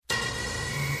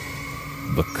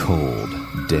The Cold,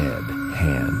 Dead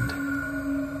Hand.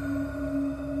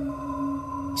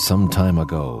 Some time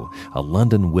ago, a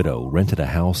London widow rented a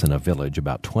house in a village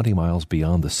about 20 miles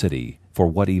beyond the city for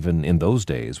what even in those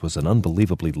days was an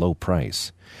unbelievably low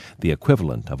price, the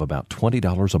equivalent of about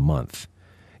 $20 a month.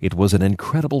 It was an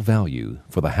incredible value,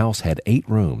 for the house had 8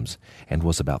 rooms and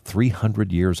was about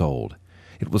 300 years old.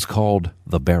 It was called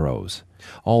the Barrows.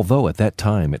 Although at that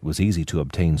time it was easy to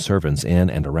obtain servants in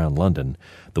and around London,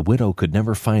 the widow could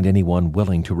never find anyone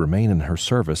willing to remain in her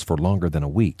service for longer than a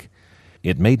week.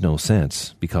 It made no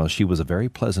sense, because she was a very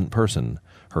pleasant person.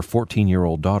 Her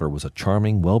 14-year-old daughter was a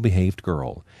charming, well-behaved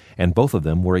girl, and both of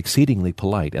them were exceedingly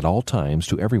polite at all times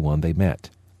to everyone they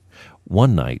met.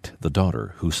 One night, the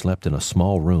daughter, who slept in a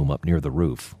small room up near the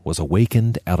roof, was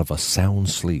awakened out of a sound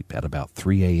sleep at about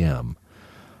 3 a.m.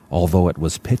 Although it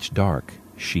was pitch dark,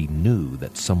 she knew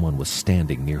that someone was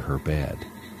standing near her bed.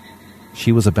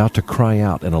 She was about to cry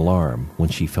out in alarm when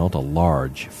she felt a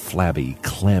large, flabby,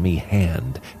 clammy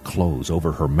hand close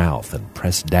over her mouth and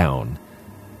press down.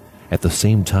 At the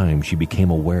same time, she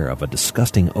became aware of a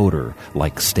disgusting odor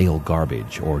like stale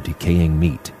garbage or decaying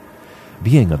meat.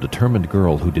 Being a determined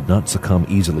girl who did not succumb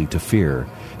easily to fear,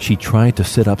 she tried to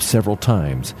sit up several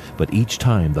times, but each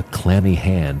time the clammy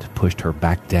hand pushed her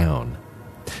back down.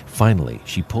 Finally,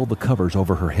 she pulled the covers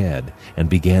over her head and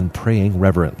began praying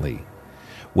reverently.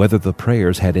 Whether the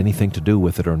prayers had anything to do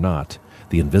with it or not,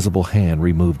 the invisible hand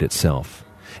removed itself,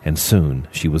 and soon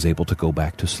she was able to go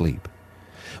back to sleep.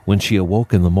 When she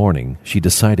awoke in the morning, she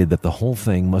decided that the whole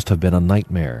thing must have been a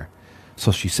nightmare,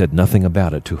 so she said nothing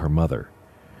about it to her mother.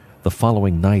 The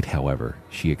following night, however,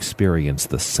 she experienced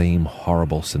the same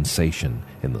horrible sensation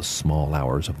in the small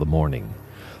hours of the morning.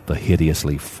 The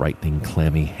hideously frightening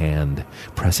clammy hand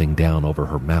pressing down over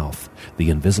her mouth,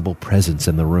 the invisible presence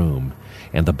in the room,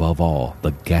 and above all,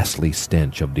 the ghastly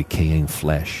stench of decaying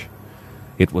flesh.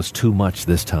 It was too much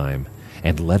this time,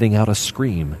 and letting out a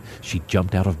scream, she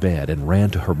jumped out of bed and ran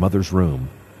to her mother's room.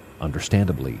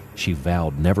 Understandably, she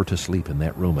vowed never to sleep in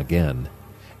that room again.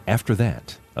 After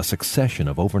that, a succession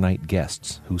of overnight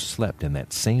guests who slept in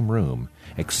that same room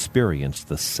experienced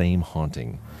the same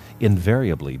haunting,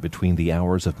 invariably between the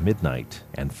hours of midnight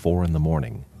and 4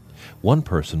 a.m. One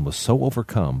person was so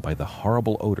overcome by the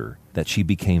horrible odor that she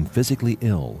became physically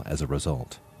ill as a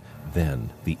result. Then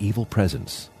the evil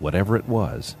presence, whatever it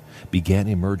was, began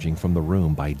emerging from the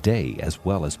room by day as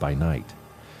well as by night.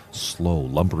 Slow,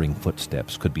 lumbering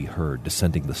footsteps could be heard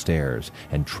descending the stairs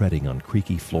and treading on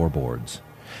creaky floorboards.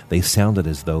 They sounded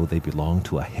as though they belonged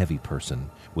to a heavy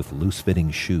person with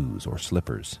loose-fitting shoes or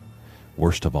slippers.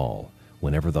 Worst of all,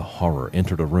 whenever the horror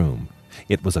entered a room,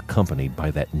 it was accompanied by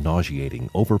that nauseating,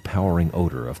 overpowering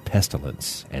odor of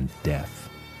pestilence and death.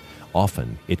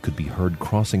 Often it could be heard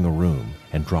crossing a room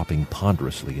and dropping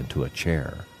ponderously into a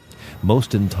chair.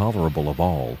 Most intolerable of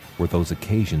all were those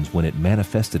occasions when it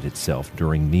manifested itself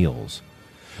during meals.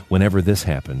 Whenever this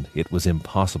happened, it was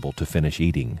impossible to finish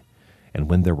eating, and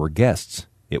when there were guests,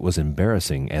 it was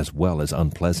embarrassing as well as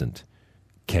unpleasant.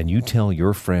 Can you tell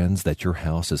your friends that your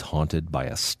house is haunted by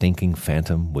a stinking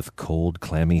phantom with cold,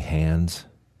 clammy hands?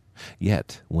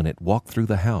 Yet, when it walked through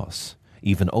the house,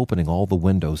 even opening all the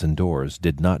windows and doors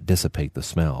did not dissipate the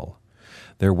smell.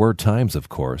 There were times, of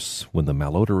course, when the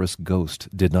malodorous ghost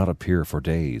did not appear for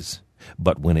days,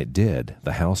 but when it did,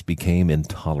 the house became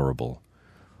intolerable.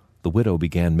 The widow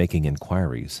began making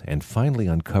inquiries and finally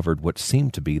uncovered what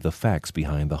seemed to be the facts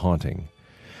behind the haunting.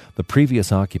 The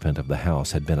previous occupant of the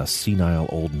house had been a senile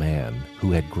old man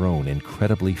who had grown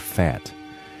incredibly fat.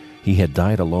 He had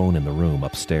died alone in the room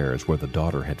upstairs where the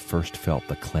daughter had first felt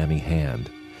the clammy hand.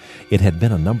 It had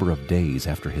been a number of days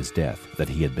after his death that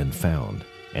he had been found,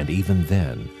 and even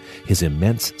then, his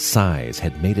immense size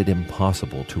had made it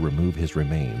impossible to remove his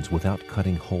remains without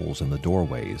cutting holes in the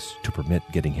doorways to permit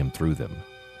getting him through them.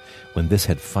 When this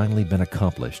had finally been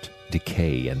accomplished,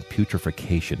 decay and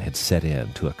putrefaction had set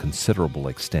in to a considerable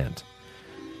extent.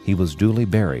 He was duly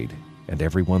buried, and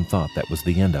everyone thought that was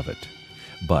the end of it.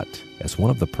 But, as one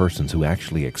of the persons who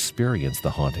actually experienced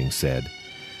the haunting said,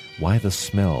 why the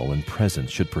smell and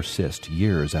presence should persist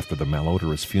years after the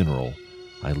malodorous funeral,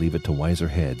 I leave it to wiser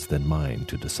heads than mine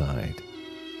to decide.